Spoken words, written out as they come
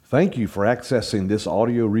Thank you for accessing this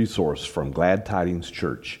audio resource from Glad Tidings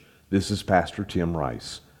Church. This is Pastor Tim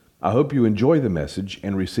Rice. I hope you enjoy the message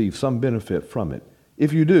and receive some benefit from it.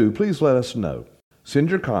 If you do, please let us know. Send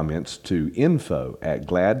your comments to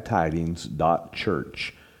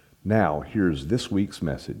info@gladtidings.church. Now, here's this week's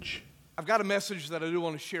message. I've got a message that I do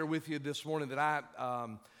want to share with you this morning that I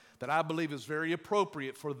believe is very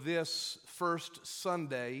appropriate for this first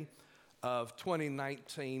Sunday of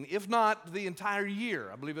 2019, if not the entire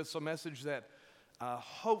year. I believe it's a message that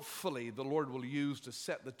hopefully the Lord will use to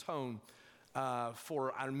set the tone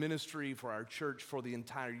for our ministry, for our church, for the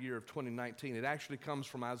entire year of 2019. It actually comes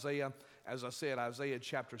from Isaiah, as I said, Isaiah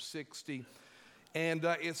chapter 60. And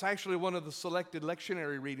it's actually one of the selected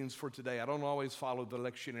lectionary readings for today. I don't always follow the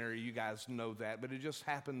lectionary, you guys know that, but it just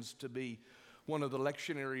happens to be one of the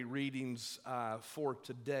lectionary readings for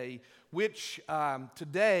today, which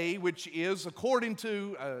is, according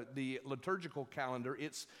to the liturgical calendar,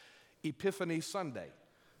 it's Epiphany Sunday.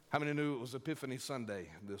 How many knew it was Epiphany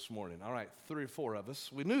Sunday this morning? All right, 3 or 4 of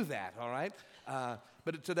us. We knew that, all right?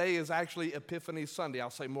 But today is actually Epiphany Sunday.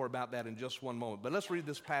 I'll say more about that in just one moment. But let's read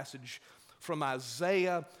this passage from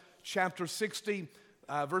Isaiah chapter 60,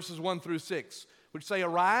 verses 1 through 6, which say,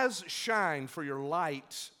 "Arise, shine, for your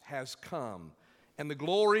light has come, and the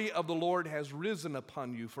glory of the Lord has risen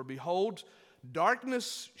upon you. For behold,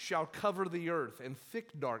 darkness shall cover the earth, and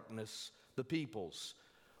thick darkness the peoples.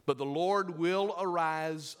 But the Lord will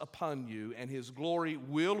arise upon you, and his glory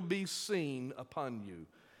will be seen upon you.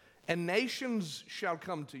 And nations shall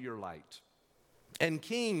come to your light, and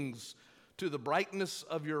kings to the brightness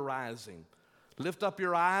of your rising. Lift up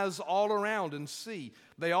your eyes all around and see.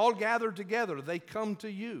 They all gather together. They come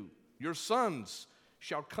to you. Your sons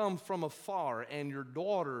shall come from afar, and your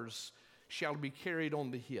daughters shall be carried on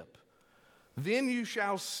the hip. Then you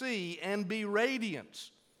shall see and be radiant.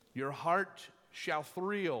 Your heart shall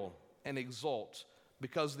thrill and exult,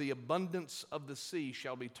 because the abundance of the sea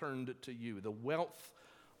shall be turned to you. The wealth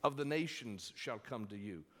of the nations shall come to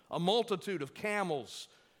you. A multitude of camels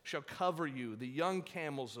shall cover you, the young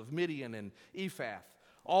camels of Midian and Ephah.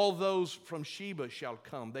 All those from Sheba shall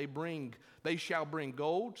come. They shall bring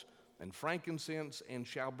gold and frankincense, and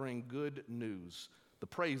shall bring good news, the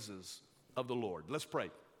praises of the Lord." Let's pray.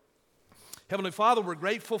 Heavenly Father, we're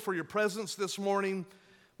grateful for your presence this morning.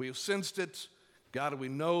 We have sensed it. God, we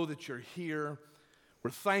know that you're here. We're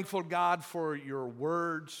thankful, God, for your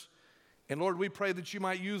words. And Lord, we pray that you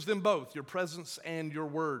might use them both, your presence and your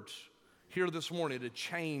words, here this morning to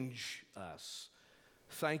change us.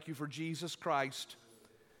 Thank you for Jesus Christ.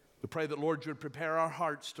 We pray that, Lord, you would prepare our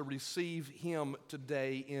hearts to receive him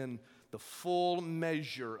today in the full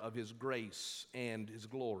measure of his grace and his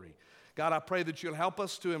glory. God, I pray that you'll help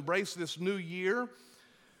us to embrace this new year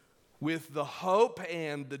with the hope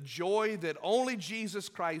and the joy that only Jesus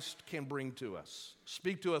Christ can bring to us.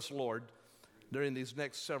 Speak to us, Lord, during these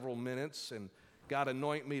next several minutes. And God,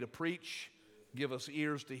 anoint me to preach. Give us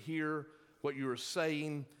ears to hear what you are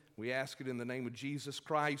saying. We ask it in the name of Jesus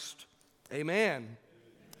Christ. Amen.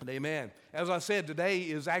 And amen. As I said, today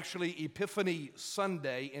is actually Epiphany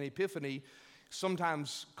Sunday, and Epiphany,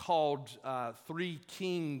 sometimes called Three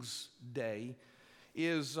Kings Day,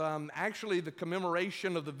 is actually the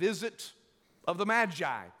commemoration of the visit of the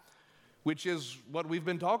Magi, which is what we've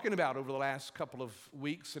been talking about over the last couple of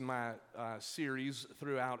weeks in my series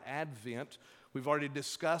throughout Advent. We've already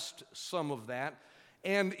discussed some of that.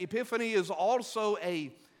 And Epiphany is also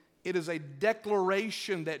a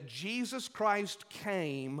declaration that Jesus Christ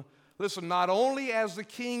came, listen, not only as the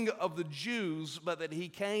King of the Jews, but that he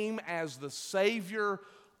came as the Savior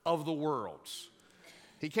of the world.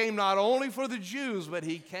 He came not only for the Jews, but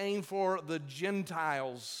he came for the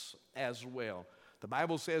Gentiles as well. The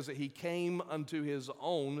Bible says that he came unto his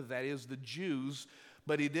own, that is the Jews,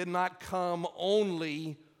 but he did not come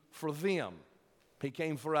only for them. He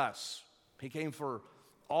came for us. He came for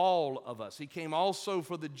all of us. He came also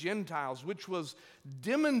for the Gentiles, which was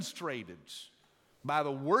demonstrated by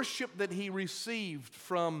the worship that he received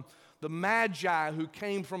from the Magi who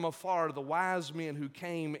came from afar, the wise men who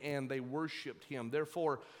came and they worshiped him.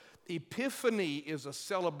 Therefore, Epiphany is a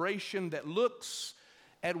celebration that looks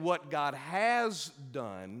at what God has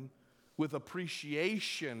done with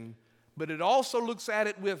appreciation, but it also looks at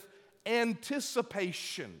it with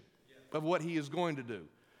anticipation of what he is going to do.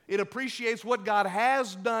 It appreciates what God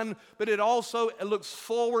has done, but it also looks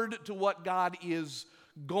forward to what God is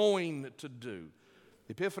going to do.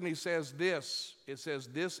 Epiphany says this. It says,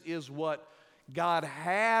 this is what God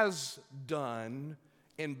has done,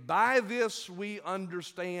 and by this we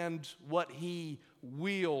understand what he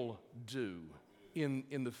will do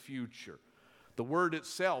in the future. The word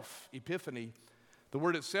itself, Epiphany, The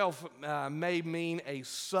word itself may mean a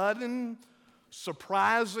sudden,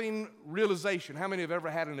 surprising realization. How many have ever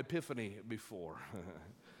had an epiphany before?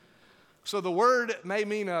 So the word may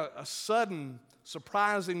mean a sudden,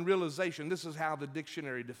 surprising realization. This is how the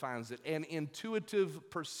dictionary defines it: an intuitive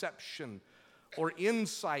perception or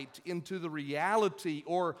insight into the reality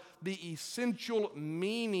or the essential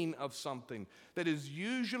meaning of something that is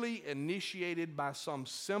usually initiated by some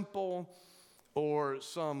simple or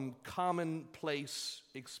some commonplace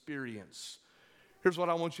experience. Here's what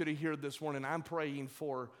I want you to hear this morning. I'm praying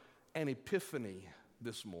for an epiphany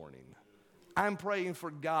this morning. I'm praying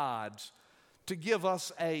for God to give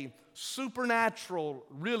us a supernatural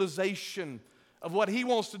realization of what He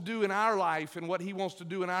wants to do in our life and what He wants to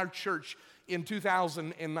do in our church in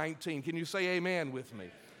 2019. Can you say amen with me?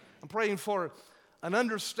 I'm praying for an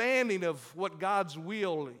understanding of what God's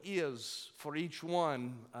will is for each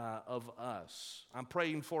one of us. I'm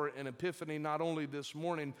praying for an epiphany not only this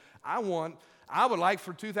morning. I would like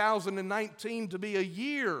for 2019 to be a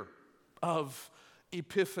year of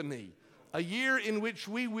epiphany, a year in which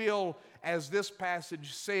we will, as this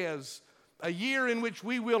passage says, a year in which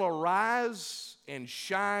we will arise and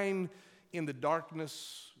shine in the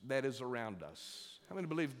darkness that is around us. How many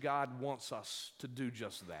believe God wants us to do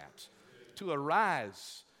just that? To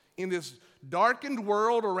arise in this darkened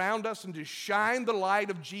world around us and to shine the light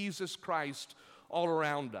of Jesus Christ all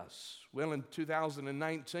around us. Well, in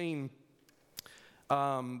 2019,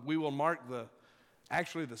 we will mark the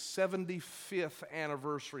 75th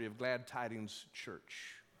anniversary of Glad Tidings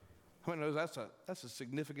Church. How many knows that's a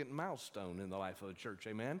significant milestone in the life of a church,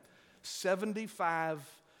 amen? 75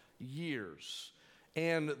 years.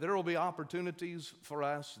 And there will be opportunities for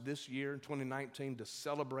us this year, in 2019, to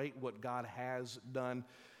celebrate what God has done.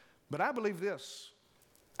 But I believe this.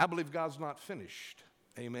 I believe God's not finished.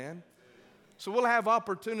 Amen? So we'll have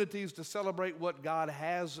opportunities to celebrate what God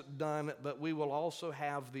has done, but we will also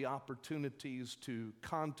have the opportunities to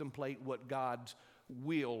contemplate what God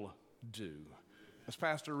will do. As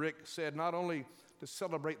Pastor Rick said, not only to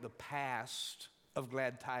celebrate the past of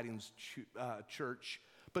Glad Tidings Church,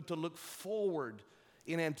 but to look forward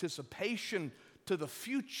in anticipation to the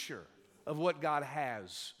future of what God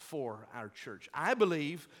has for our church. I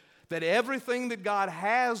believe that everything that God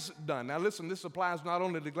has done, now listen, this applies not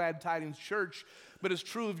only to Glad Tidings Church, but it's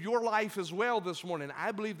true of your life as well this morning.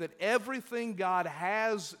 I believe that everything God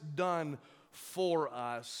has done for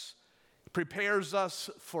us prepares us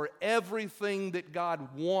for everything that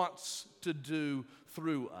God wants to do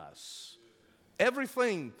through us.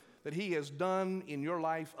 Everything that He has done in your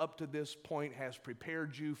life up to this point has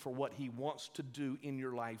prepared you for what He wants to do in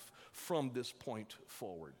your life from this point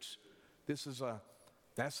forward.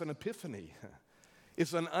 That's an epiphany.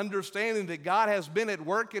 It's an understanding that God has been at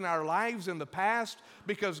work in our lives in the past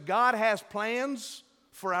because God has plans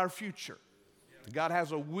for our future. God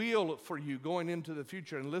has a will for you going into the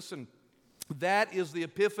future. And listen, that is the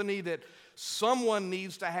epiphany that someone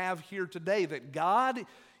needs to have here today, that God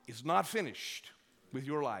is not finished with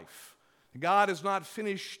your life. God is not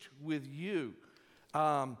finished with you.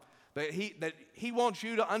 That he wants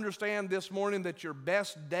you to understand this morning that your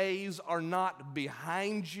best days are not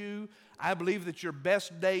behind you. I believe that your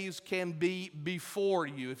best days can be before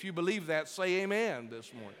you. If you believe that, say amen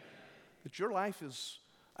this morning. That your life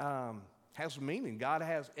has meaning. God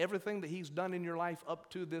has everything that He's done in your life up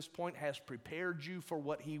to this point has prepared you for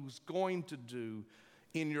what He was going to do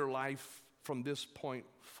in your life from this point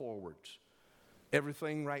forward.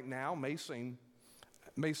 Everything right now may seem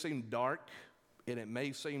dark and it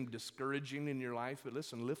may seem discouraging in your life, but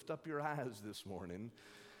listen, lift up your eyes this morning.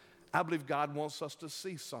 I believe God wants us to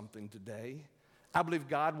see something today. I believe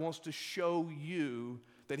God wants to show you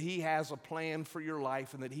that He has a plan for your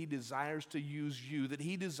life and that He desires to use you, that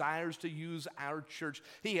He desires to use our church.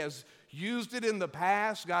 He has used it in the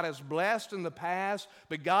past. God has blessed in the past,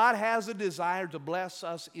 but God has a desire to bless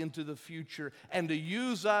us into the future and to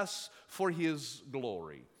use us for His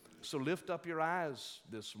glory. So lift up your eyes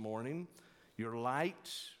this morning. Your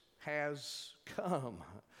light has come.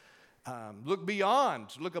 Look beyond,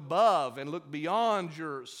 look above, and look beyond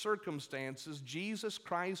your circumstances. Jesus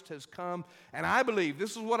Christ has come, and I believe,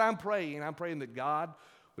 this is what I'm praying. I'm praying that God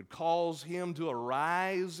would cause Him to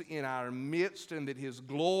arise in our midst and that His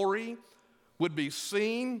glory would be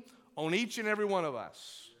seen on each and every one of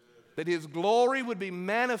us. That His glory would be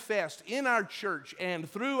manifest in our church and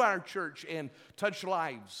through our church and touch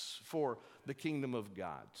lives for the kingdom of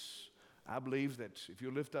God. I believe that if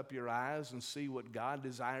you lift up your eyes and see what God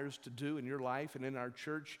desires to do in your life and in our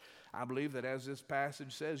church, I believe that as this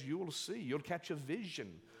passage says, you will see, you'll catch a vision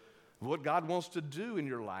of what God wants to do in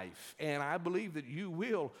your life. And I believe that you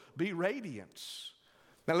will be radiant.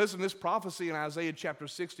 Now listen, this prophecy in Isaiah chapter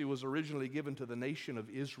 60 was originally given to the nation of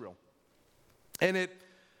Israel. And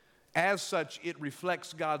as such, it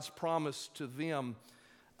reflects God's promise to them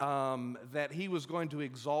that he was going to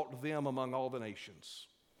exalt them among all the nations.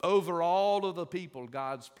 Over all of the people,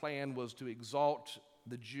 God's plan was to exalt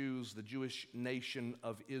the Jews, the Jewish nation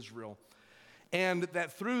of Israel. And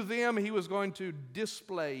that through them, he was going to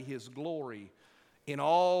display his glory in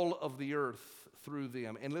all of the earth through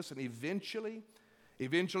them. And listen, eventually,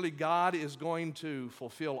 God is going to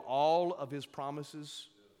fulfill all of his promises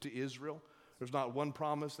to Israel. There's not one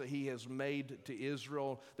promise that he has made to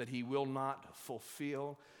Israel that he will not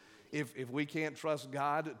fulfill. If we can't trust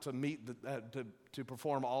God to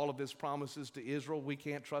perform all of his promises to Israel, we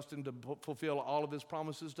can't trust him to fulfill all of his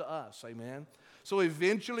promises to us. Amen? So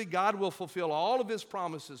eventually God will fulfill all of his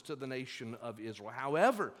promises to the nation of Israel.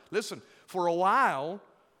 However, listen, for a while,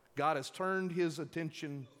 God has turned his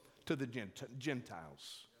attention to the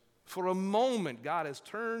Gentiles. For a moment, God has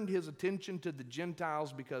turned his attention to the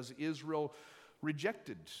Gentiles because Israel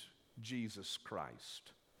rejected Jesus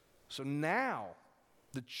Christ. So now,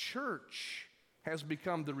 the church has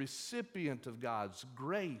become the recipient of God's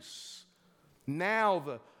grace.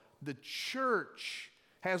 Now the church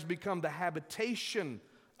has become the habitation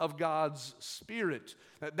of God's Spirit.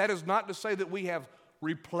 That is not to say that we have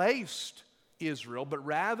replaced Israel, but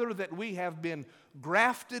rather that we have been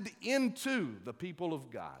grafted into the people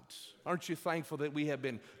of God. Aren't you thankful that we have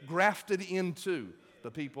been grafted into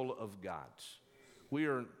the people of God? We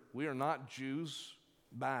are not Jews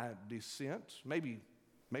by descent. Maybe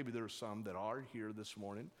there are some that are here this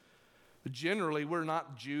morning. But generally, we're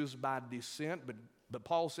not Jews by descent, but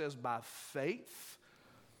Paul says by faith,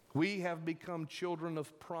 we have become children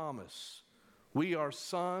of promise. We are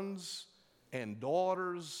sons and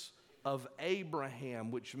daughters of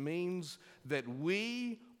Abraham, which means that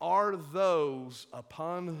we are those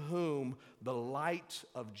upon whom the light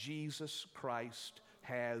of Jesus Christ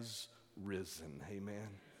has risen. Amen.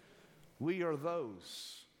 We are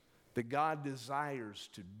those that God desires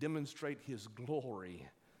to demonstrate his glory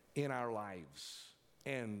in our lives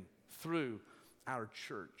and through our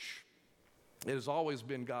church. It has always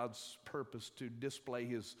been God's purpose to display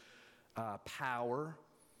his power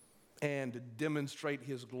and to demonstrate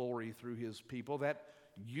his glory through his people. That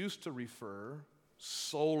used to refer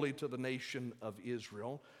solely to the nation of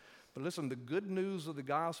Israel. But listen, the good news of the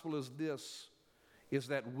gospel is this, is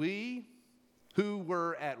that we who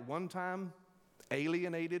were at one time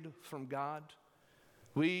alienated from God,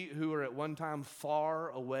 we who were at one time far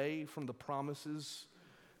away from the promises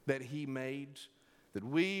that he made, that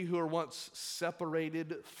we who were once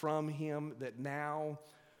separated from him, that now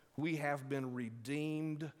we have been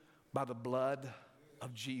redeemed by the blood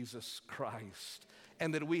of Jesus Christ,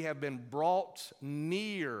 and that we have been brought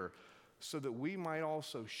near so that we might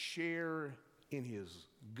also share in his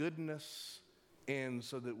goodness and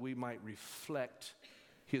so that we might reflect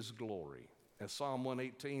his glory. As Psalm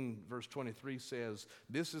 118 verse 23 says,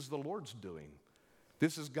 this is the Lord's doing.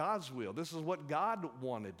 This is God's will. This is what God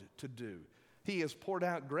wanted to do. He has poured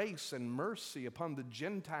out grace and mercy upon the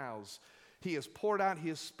Gentiles. He has poured out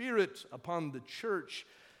his Spirit upon the church.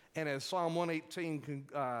 And as Psalm 118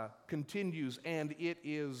 continues, and it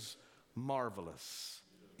is marvelous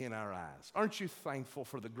in our eyes. Aren't you thankful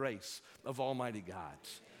for the grace of Almighty God?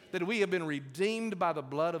 That we have been redeemed by the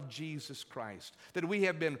blood of Jesus Christ, that we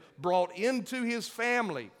have been brought into his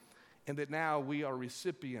family, and that now we are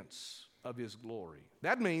recipients of his glory.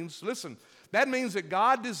 That means, listen, that means that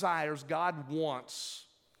God desires, God wants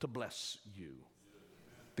to bless you.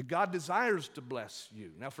 That God desires to bless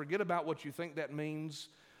you. Now forget about what you think that means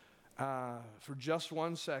for just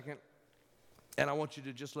 1 second, and I want you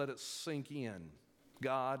to just let it sink in.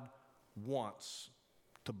 God wants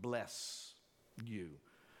to bless you.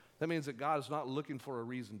 That means that God is not looking for a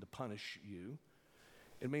reason to punish you.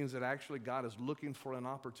 It means that actually God is looking for an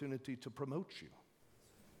opportunity to promote you.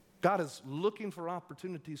 God is looking for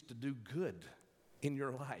opportunities to do good in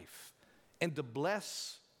your life and to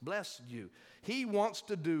bless you. He wants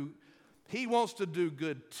to do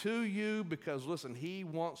good to you because, listen, he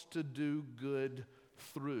wants to do good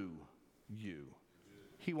through you.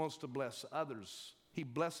 He wants to bless others. He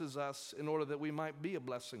blesses us in order that we might be a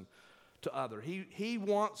blessing to others. He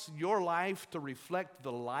wants your life to reflect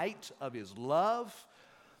the light of his love,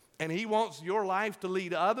 and he wants your life to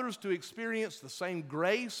lead others to experience the same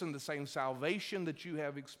grace and the same salvation that you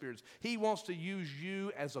have experienced. He wants to use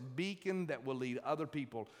you as a beacon that will lead other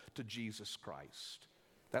people to Jesus Christ.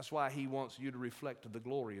 That's why he wants you to reflect the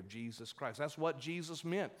glory of Jesus Christ. That's what Jesus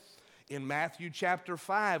meant in Matthew chapter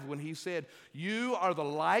 5 when he said, "You are the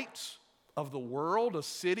light of the world. A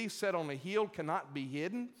city set on a hill cannot be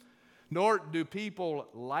hidden, nor do people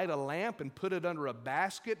light a lamp and put it under a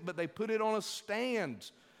basket, but they put it on a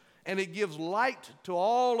stand, and it gives light to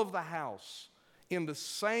all of the house. In the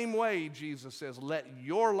same way, Jesus says, let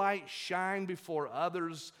your light shine before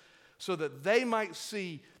others so that they might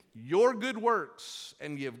see your good works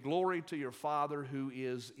and give glory to your Father who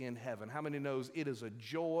is in heaven. How many knows it is a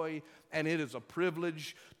joy and it is a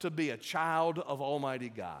privilege to be a child of Almighty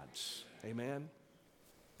God? Amen.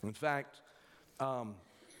 In fact,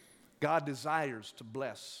 God desires to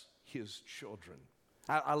bless His children.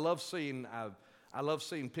 I love seeing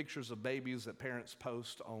pictures of babies that parents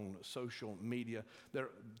post on social media.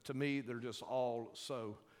 To me, they're just all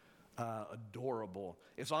so adorable.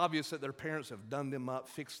 It's obvious that their parents have done them up,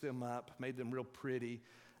 fixed them up, made them real pretty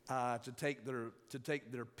to take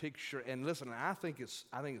their picture. And listen, I think it's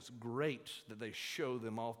great that they show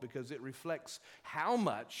them off because it reflects how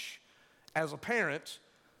much, as a parent,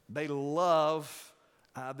 they love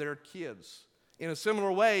their kids. In a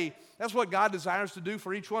similar way, that's what God desires to do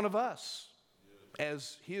for each one of us.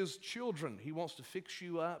 As His children, He wants to fix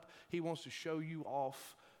you up. He wants to show you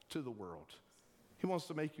off to the world. He wants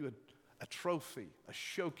to make you a trophy, a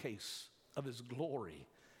showcase of His glory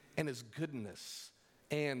and His goodness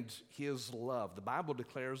and His love. The Bible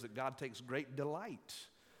declares that God takes great delight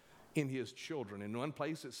in His children. In one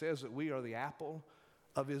place it says that we are the apple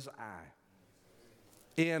of His eye.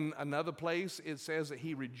 In another place it says that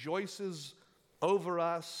He rejoices over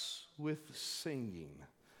us with singing.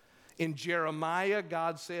 In Jeremiah,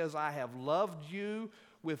 God says, I have loved you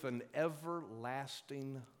with an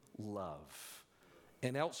everlasting love.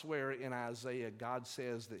 And elsewhere in Isaiah, God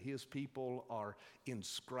says that His people are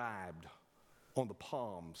inscribed on the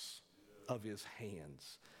palms of His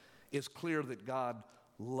hands. It's clear that God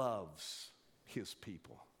loves His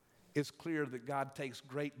people. It's clear that God takes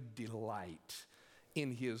great delight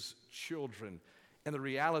in His children. And the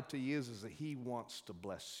reality is that He wants to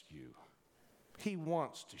bless you. He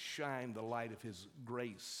wants to shine the light of His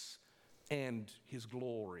grace and His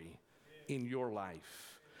glory in your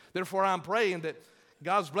life. Therefore, I'm praying that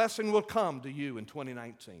God's blessing will come to you in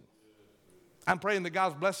 2019. I'm praying that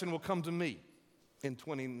God's blessing will come to me in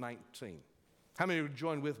 2019. How many would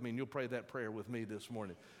join with me and you'll pray that prayer with me this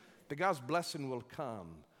morning? That God's blessing will come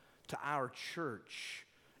to our church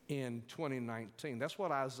in 2019. That's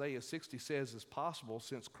what Isaiah 60 says is possible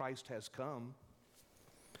since Christ has come.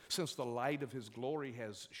 Since the light of His glory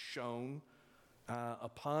has shone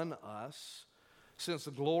upon us, since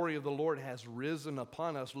the glory of the Lord has risen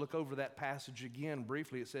upon us. Look over that passage again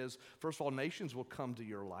briefly. It says, first of all, nations will come to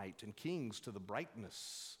your light and kings to the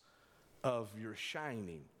brightness of your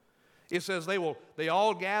shining. It says they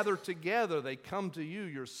all gather together. They come to you.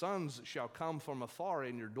 Your sons shall come from afar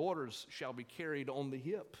and your daughters shall be carried on the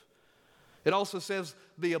hip. It also says,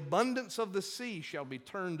 the abundance of the sea shall be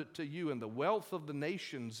turned to you, and the wealth of the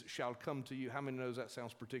nations shall come to you. How many knows that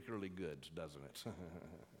sounds particularly good, doesn't it?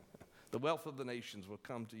 The wealth of the nations will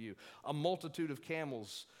come to you. A multitude of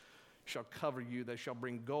camels shall cover you. They shall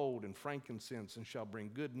bring gold and frankincense and shall bring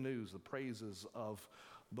good news, the praises of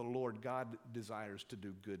the Lord. God desires to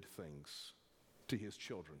do good things to His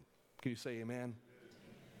children. Can you say amen?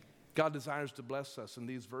 God desires to bless us, and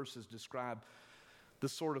these verses describe the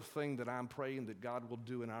sort of thing that I'm praying that God will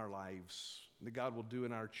do in our lives, that God will do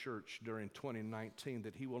in our church during 2019,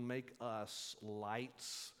 that He will make us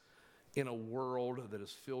lights in a world that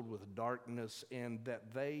is filled with darkness, and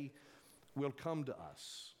that they will come to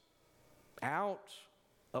us out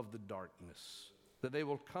of the darkness, that they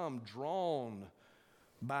will come drawn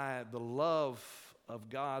by the love of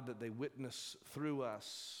God that they witness through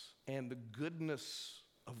us and the goodness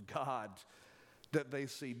of God that they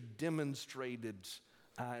see demonstrated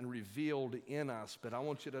and revealed in us. But I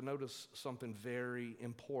want you to notice something very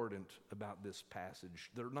important about this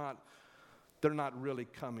passage. They're not really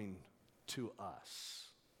coming to us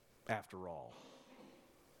after all.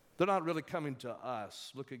 They're not really coming to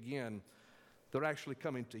us. Look again, they're actually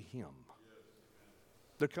coming to Him.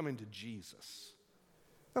 They're coming to Jesus.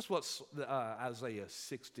 That's what Isaiah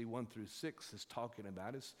 61 through 6 is talking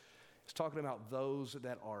about. It's talking about those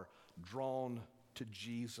that are drawn to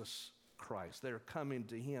Jesus Christ. They're coming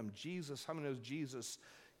to Him. Jesus, how many knows Jesus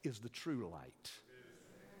is the true light?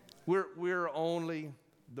 We're only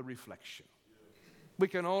the reflection. We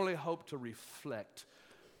can only hope to reflect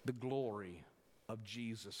the glory of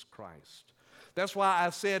Jesus Christ. That's why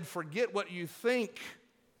I said, forget what you think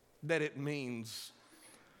that it means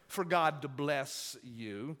for God to bless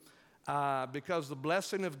you, because the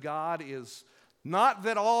blessing of God is not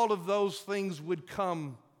that all of those things would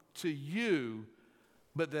come to you,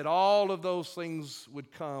 but that all of those things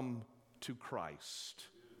would come to Christ,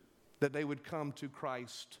 that they would come to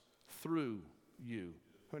Christ through you.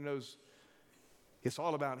 Who knows? It's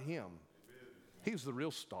all about Him. He's the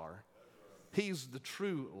real star. He's the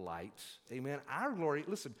true light. Amen. Our glory,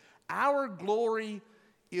 listen, our glory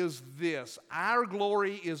is this. Our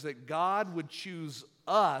glory is that God would choose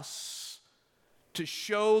us to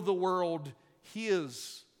show the world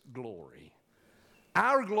His glory.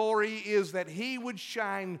 Our glory is that He would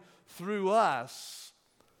shine through us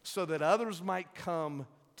so that others might come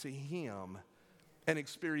to Him and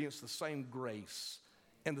experience the same grace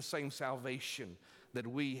and the same salvation that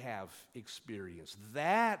we have experienced.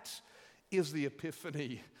 That is the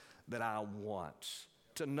epiphany that I want,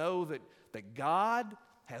 to know that God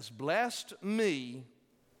has blessed me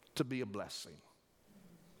to be a blessing.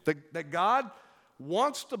 That God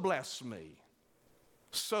wants to bless me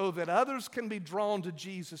so that others can be drawn to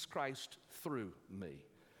Jesus Christ through me.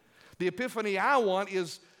 The epiphany I want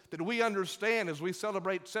is that we understand as we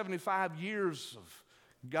celebrate 75 years of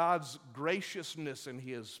God's graciousness and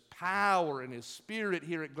His power and His Spirit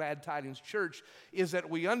here at Glad Tidings Church, is that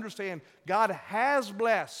we understand God has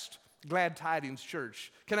blessed Glad Tidings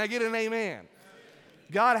Church. Can I get an amen?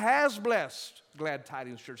 God has blessed Glad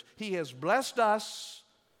Tidings Church. He has blessed us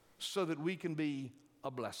so that we can be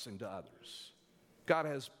a blessing to others. God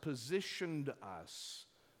has positioned us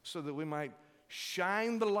so that we might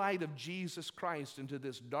shine the light of Jesus Christ into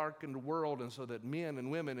this darkened world, and so that men and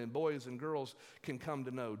women and boys and girls can come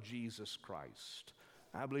to know Jesus Christ.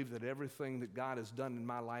 I believe that everything that God has done in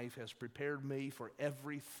my life has prepared me for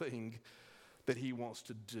everything that He wants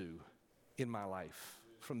to do in my life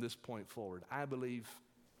from this point forward. I believe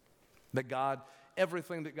that God,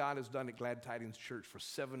 everything that God has done at Glad Tidings Church for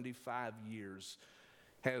 75 years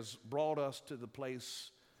has brought us to the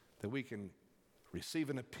place that we can receive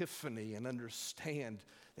an epiphany and understand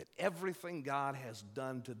that everything God has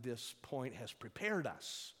done to this point has prepared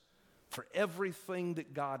us for everything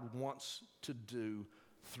that God wants to do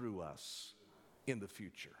through us in the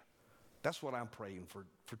future. That's what I'm praying for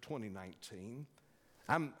 2019.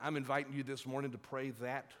 I'm inviting you this morning to pray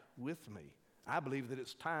that with me. I believe that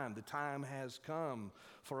it's time. The time has come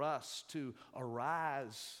for us to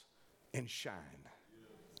arise and shine.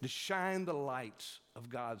 To shine the light of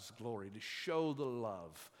God's glory, to show the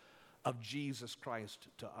love of Jesus Christ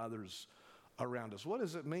to others around us. What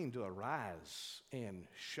does it mean to arise and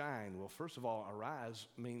shine? Well, first of all, arise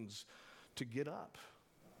means to get up.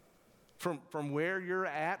 From where you're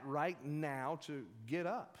at right now, to get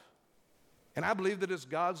up. And I believe that it's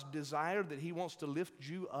God's desire that He wants to lift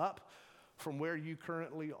you up from where you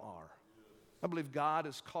currently are. I believe God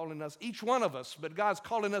is calling us, each one of us, but God's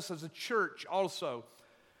calling us as a church also.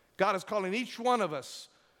 God is calling each one of us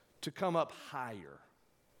to come up higher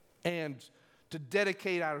and to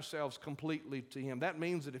dedicate ourselves completely to Him. That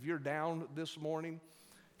means that if you're down this morning,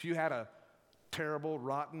 if you had a terrible,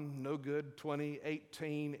 rotten, no good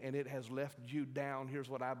 2018 and it has left you down, here's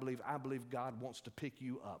what I believe. I believe God wants to pick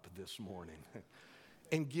you up this morning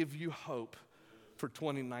and give you hope for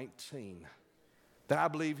 2019. That I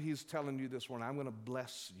believe He's telling you this morning, I'm going to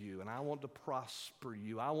bless you and I want to prosper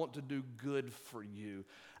you. I want to do good for you.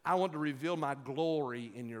 I want to reveal my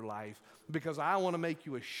glory in your life because I want to make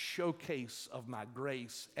you a showcase of my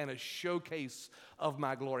grace and a showcase of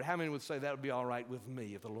my glory. How many would say that would be all right with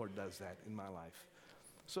me if the Lord does that in my life?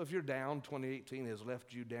 So if you're down, 2018 has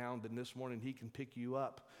left you down, then this morning He can pick you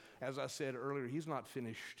up. As I said earlier, He's not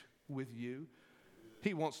finished with you.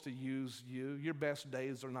 He wants to use you. Your best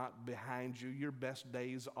days are not behind you. Your best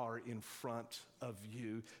days are in front of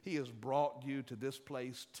you. He has brought you to this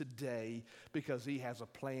place today because He has a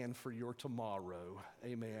plan for your tomorrow.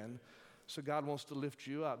 Amen. So God wants to lift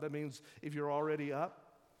you up. That means if you're already up,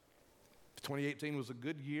 2018 was a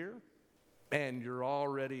good year, and you're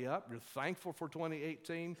already up, you're thankful for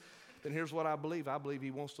 2018, then here's what I believe. I believe He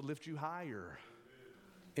wants to lift you higher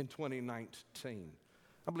in 2019.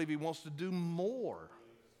 I believe He wants to do more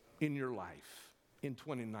in your life in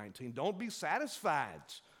 2019. Don't be satisfied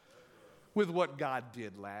with what God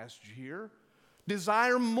did last year.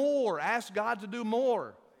 Desire more. Ask God to do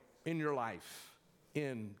more in your life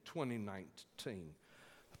in 2019.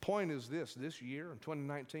 The point is this year in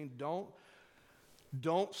 2019,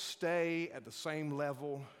 don't stay at the same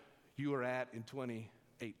level you were at in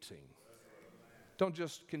 2018. Don't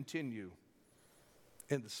just continue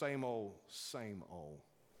in the same old.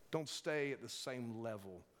 Don't stay at the same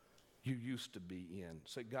level you used to be in.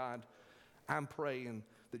 Say, God, I'm praying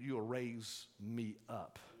that you'll raise me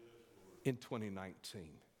up in 2019.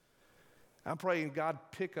 I'm praying, God,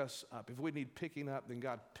 pick us up. If we need picking up, then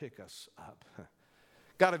God, pick us up.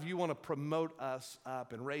 God, if you want to promote us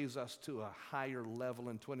up and raise us to a higher level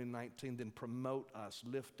in 2019, then promote us,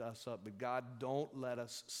 lift us up. But God, don't let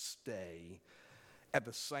us stay at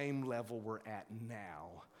the same level we're at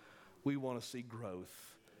now. We want to see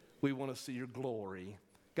growth. We want to see your glory.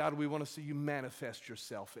 God, we want to see you manifest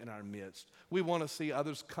yourself in our midst. We want to see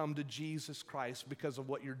others come to Jesus Christ because of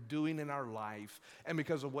what you're doing in our life and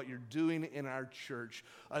because of what you're doing in our church.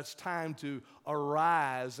 It's time to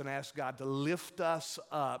arise and ask God to lift us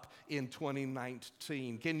up in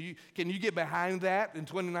 2019. Can you get behind that in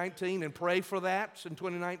 2019 and pray for that in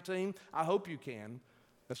 2019? I hope you can.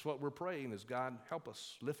 That's what we're praying is, God, help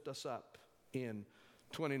us, lift us up in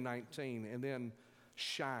 2019, and then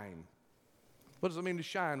shine. What does it mean to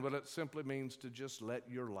shine? Well, it simply means to just let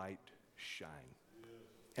your light shine.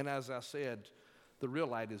 And as I said, the real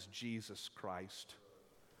light is Jesus Christ.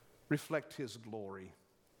 Reflect his glory.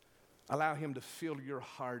 Allow him to fill your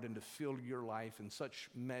heart and to fill your life in such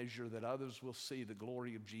measure that others will see the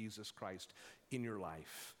glory of Jesus Christ in your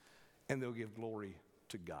life, and they'll give glory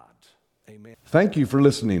to God. Amen. Thank you for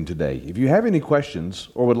listening today. If you have any questions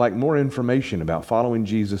or would like more information about following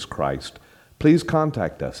Jesus Christ, please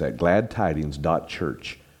contact us at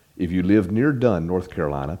gladtidings.church. If you live near Dunn, North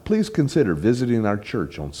Carolina, please consider visiting our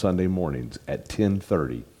church on Sunday mornings at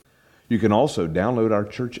 10:30. You can also download our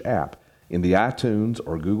church app in the iTunes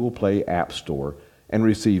or Google Play App Store and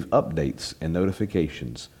receive updates and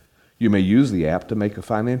notifications. You may use the app to make a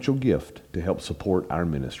financial gift to help support our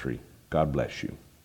ministry. God bless you.